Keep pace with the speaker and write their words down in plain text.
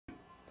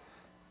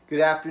Good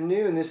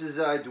afternoon, this is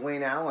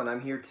Dwayne Allen. I'm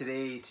here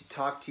today to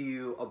talk to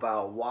you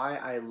about why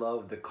I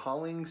love the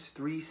Collings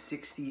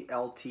 360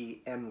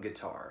 LT-M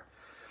guitar.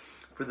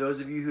 For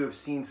those of you who have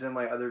seen some of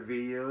my other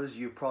videos,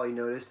 you've probably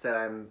noticed that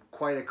I'm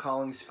quite a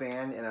Collings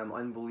fan and I'm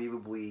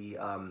unbelievably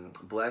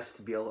blessed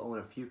to be able to own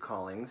a few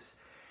Collings.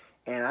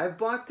 And I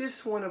bought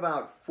this one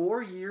about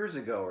 4 years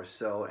ago or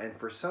so, and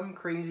for some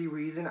crazy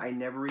reason I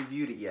never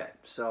reviewed it yet.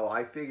 So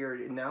I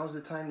figured now's the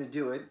time to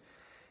do it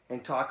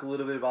and talk a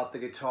little bit about the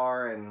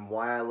guitar and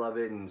why I love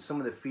it and some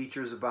of the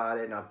features about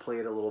it, and I'll play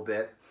it a little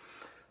bit.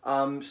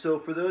 So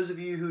for those of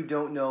you who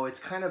don't know, it's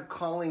kind of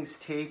Collings'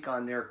 take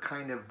on their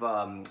kind of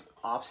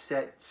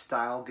offset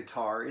style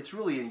guitar. It's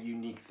really a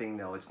unique thing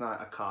though. It's not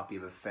a copy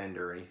of a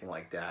Fender or anything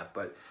like that,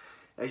 but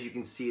as you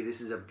can see, this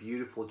is a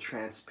beautiful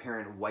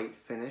transparent white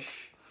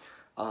finish.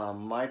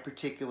 My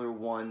particular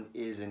one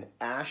is an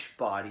ash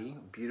body,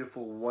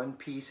 beautiful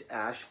one-piece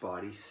ash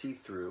body,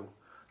 see-through.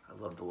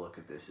 I love the look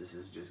of this. This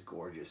is just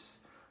gorgeous.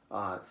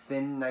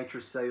 Thin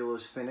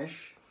nitrocellulose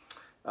finish.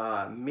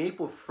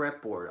 Maple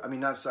fretboard.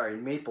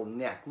 Maple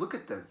neck. Look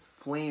at the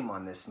flame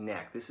on this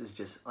neck. This is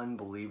just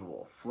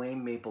unbelievable.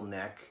 Flame maple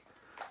neck.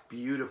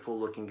 Beautiful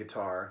looking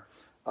guitar.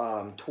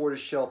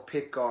 Tortoiseshell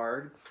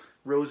pickguard.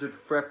 Rosewood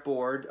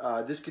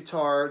fretboard. This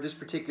guitar, this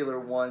particular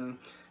one,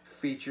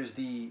 features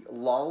the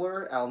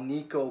Lawler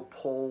Alnico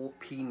Pole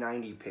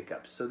P90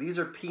 pickups. So these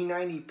are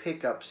P90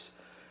 pickups,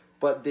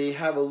 but they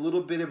have a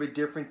little bit of a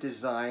different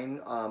design.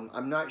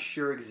 I'm not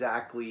sure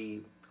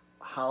exactly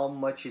how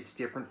much it's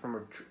different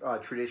from a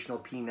traditional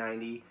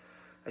P90.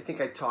 I think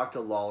I talked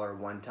to Lawler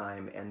one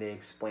time and they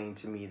explained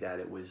to me that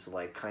it was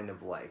like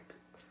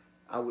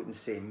I wouldn't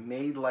say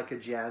made like a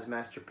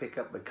Jazzmaster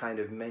pickup, but kind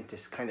of meant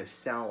to kind of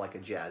sound like a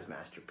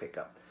Jazzmaster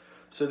pickup.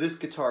 So this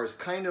guitar is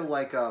kind of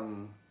like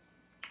a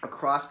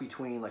cross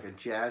between like a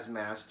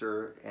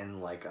Jazzmaster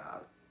and like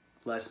a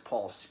Les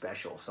Paul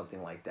Special,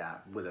 something like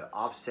that, with an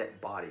offset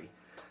body.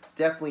 It's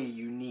definitely a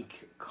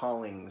unique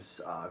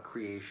Collings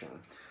creation.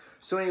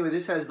 So anyway,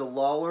 this has the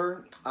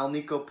Lawler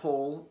Alnico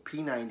Pole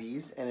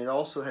P90s, and it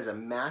also has a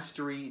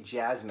Mastery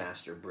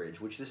Jazzmaster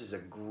bridge, which this is a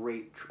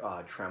great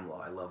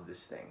tremolo. I love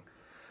this thing.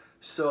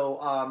 So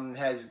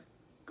has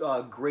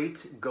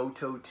great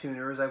Goto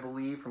tuners, I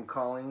believe, from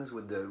Collings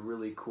with the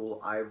really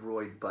cool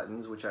Ivoroid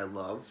buttons, which I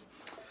love.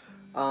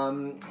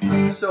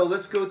 So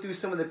let's go through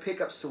some of the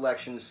pickup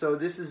selections. So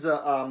this is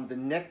the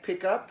neck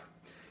pickup,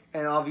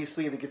 and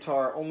obviously the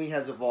guitar only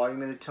has a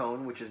volume and a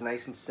tone, which is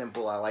nice and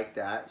simple. I like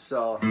that.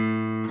 So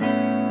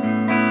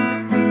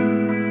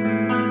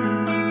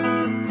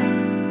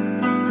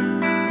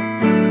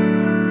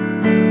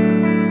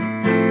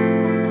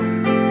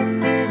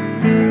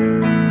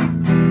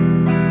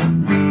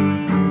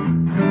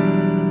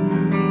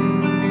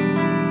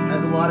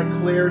has a lot of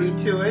clarity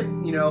to it,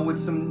 you know, with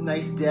some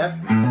nice depth.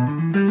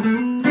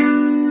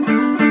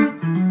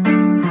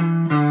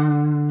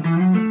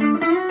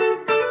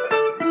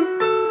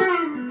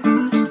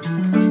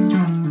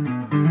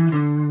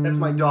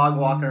 My dog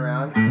walking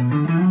around.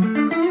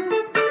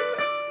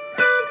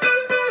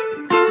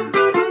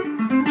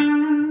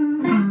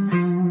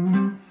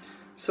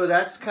 So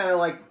that's kind of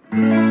like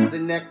the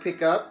neck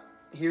pickup.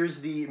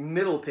 Here's the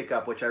middle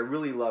pickup, which I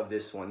really love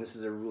this one. This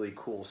is a really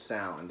cool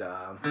sound.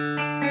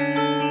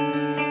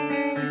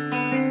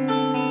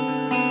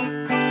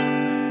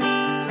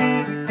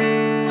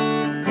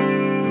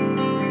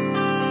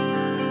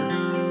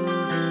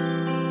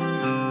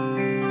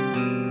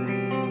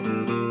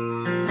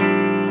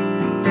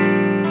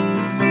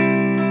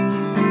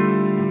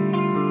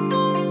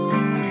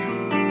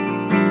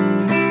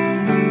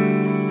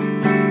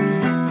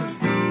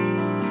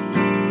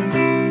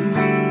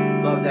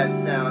 That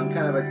sound,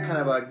 kind of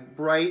a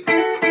bright.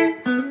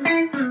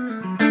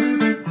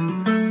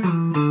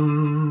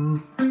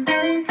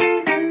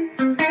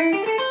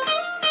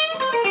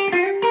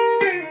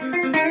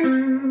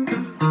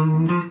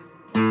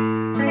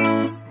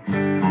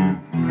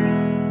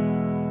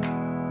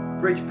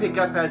 Bridge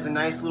pickup has a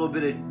nice little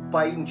bit of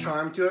bite and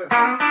charm to it.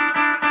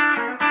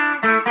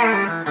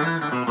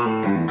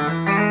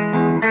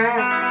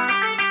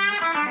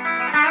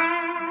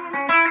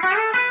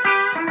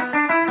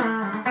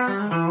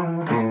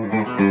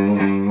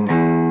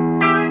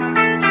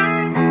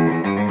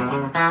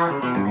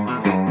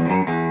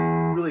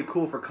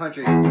 Cool for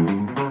country.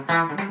 I'm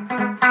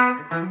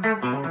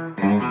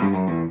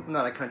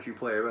not a country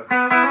player, but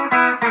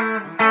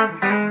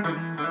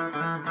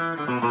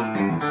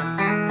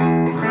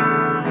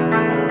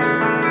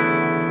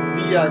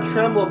the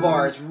tremolo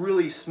bar is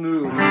really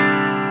smooth.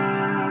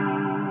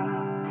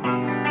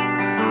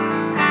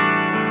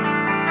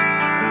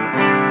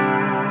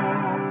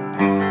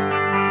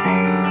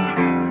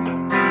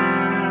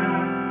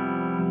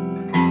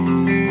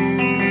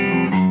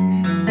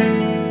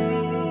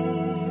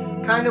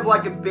 Kind of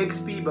like a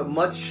Bixby, but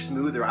much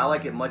smoother. I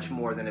like it much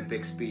more than a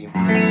Bixby.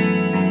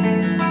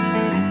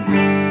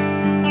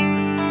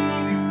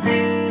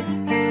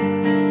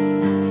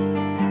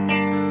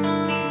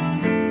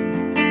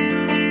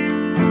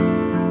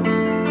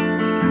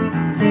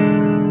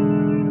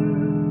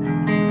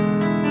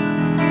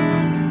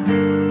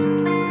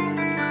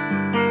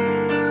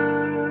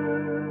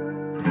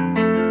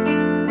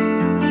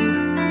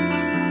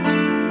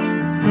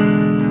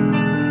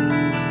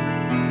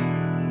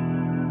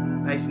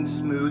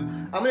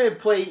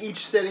 play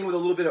each setting with a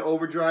little bit of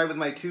overdrive with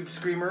my tube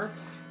screamer.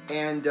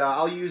 And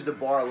I'll use the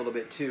bar a little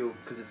bit too,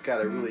 because it's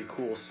got a really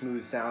cool,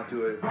 smooth sound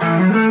to it.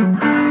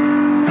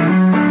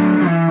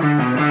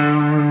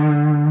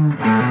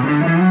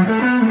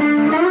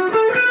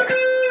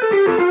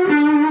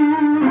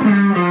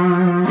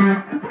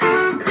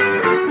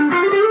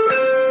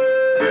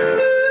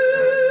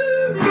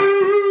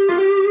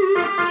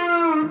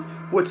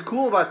 What's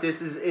cool about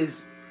this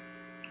is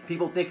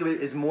people think of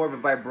it as more of a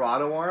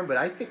vibrato arm, but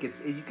I think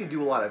you can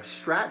do a lot of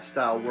Strat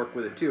style work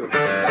with it too. You can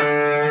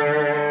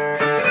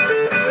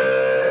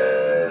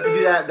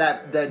do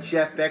that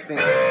Jeff Beck thing.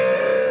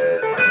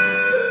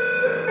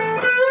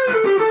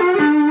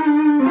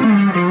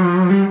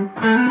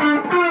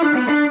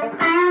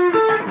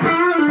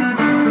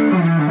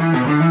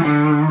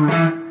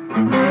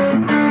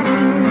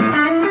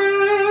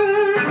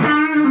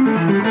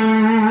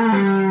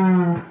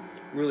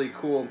 Really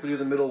cool. We'll do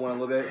the middle one a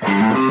little bit.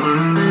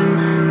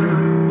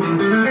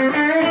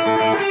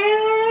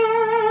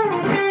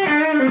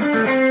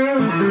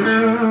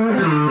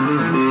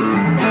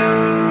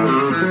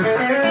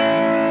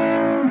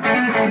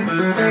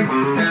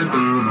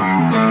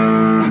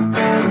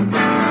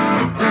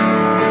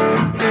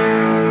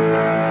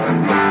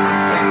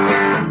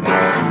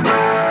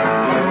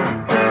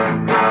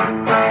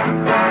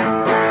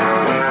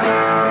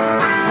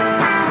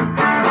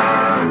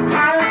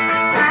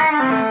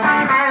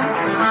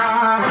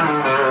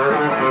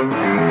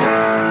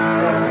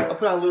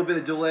 Put on a little bit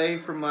of delay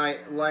from my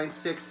Line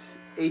 6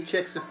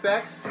 HX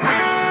effects.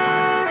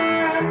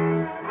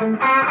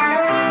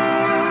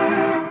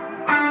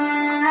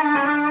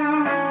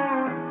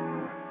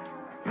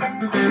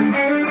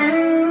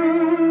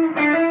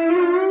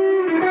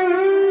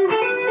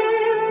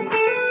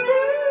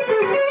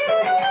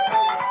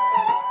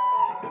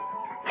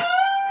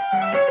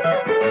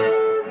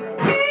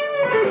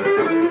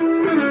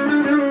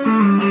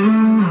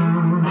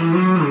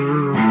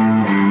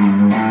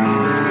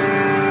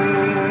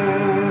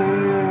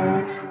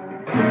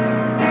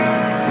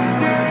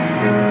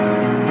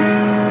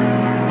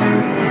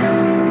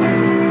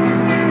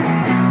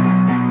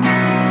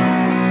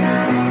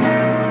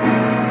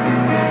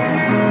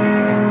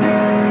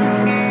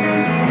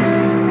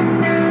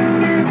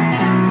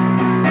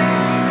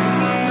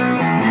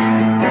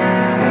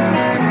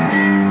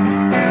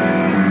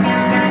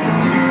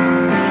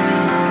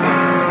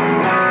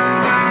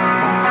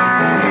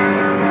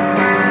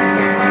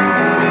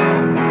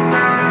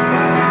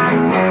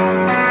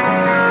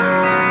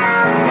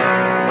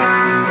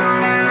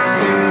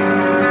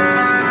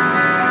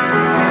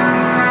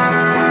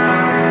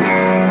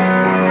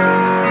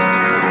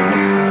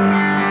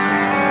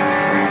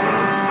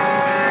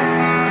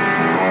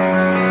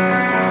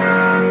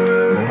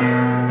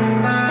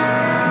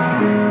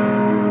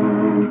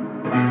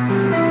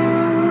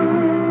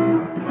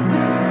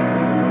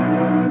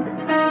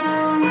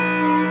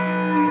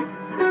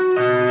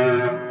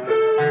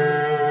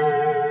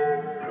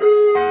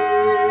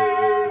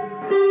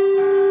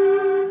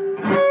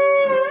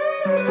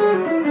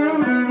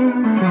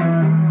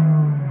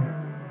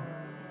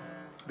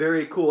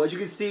 Very cool. As you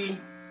can see,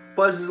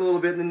 buzzes a little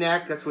bit in the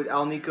neck. That's what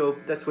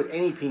that's what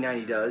any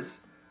P90 does.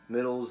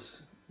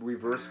 Middles,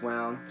 reverse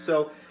wound.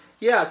 So,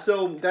 yeah,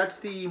 so that's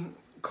the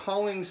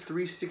Collings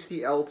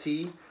 360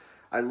 LT.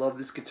 I love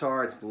this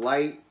guitar. It's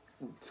light.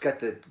 It's got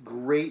the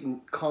great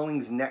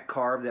Collings neck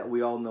carve that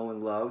we all know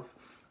and love.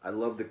 I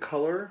love the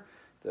color.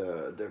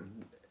 The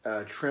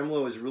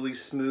tremolo is really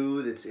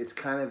smooth. It's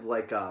kind of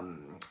like,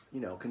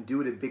 you know, can do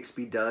what a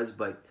Bixby does,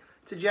 but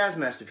it's a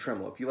Jazzmaster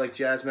tremolo. If you like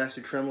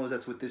Jazzmaster tremolos,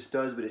 that's what this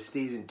does, but it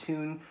stays in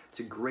tune. It's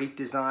a great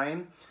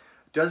design.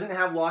 Doesn't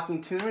have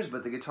locking tuners,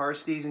 but the guitar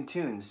stays in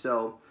tune.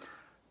 So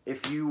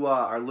if you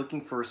are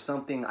looking for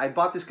something, I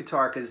bought this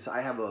guitar because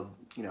I have a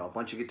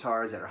bunch of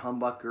guitars that are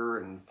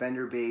humbucker and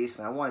Fender bass,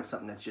 and I wanted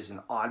something that's just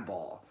an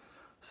oddball,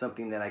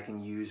 something that I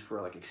can use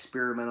for like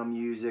experimental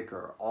music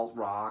or alt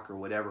rock or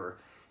whatever.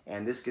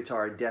 And this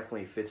guitar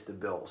definitely fits the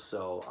bill.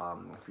 So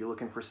if you're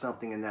looking for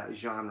something in that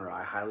genre,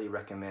 I highly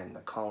recommend the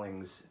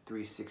Collings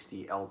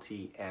 360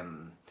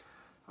 LTM.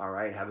 All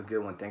right, have a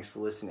good one. Thanks for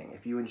listening.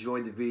 If you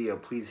enjoyed the video,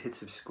 please hit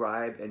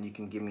subscribe, and you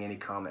can give me any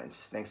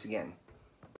comments. Thanks again.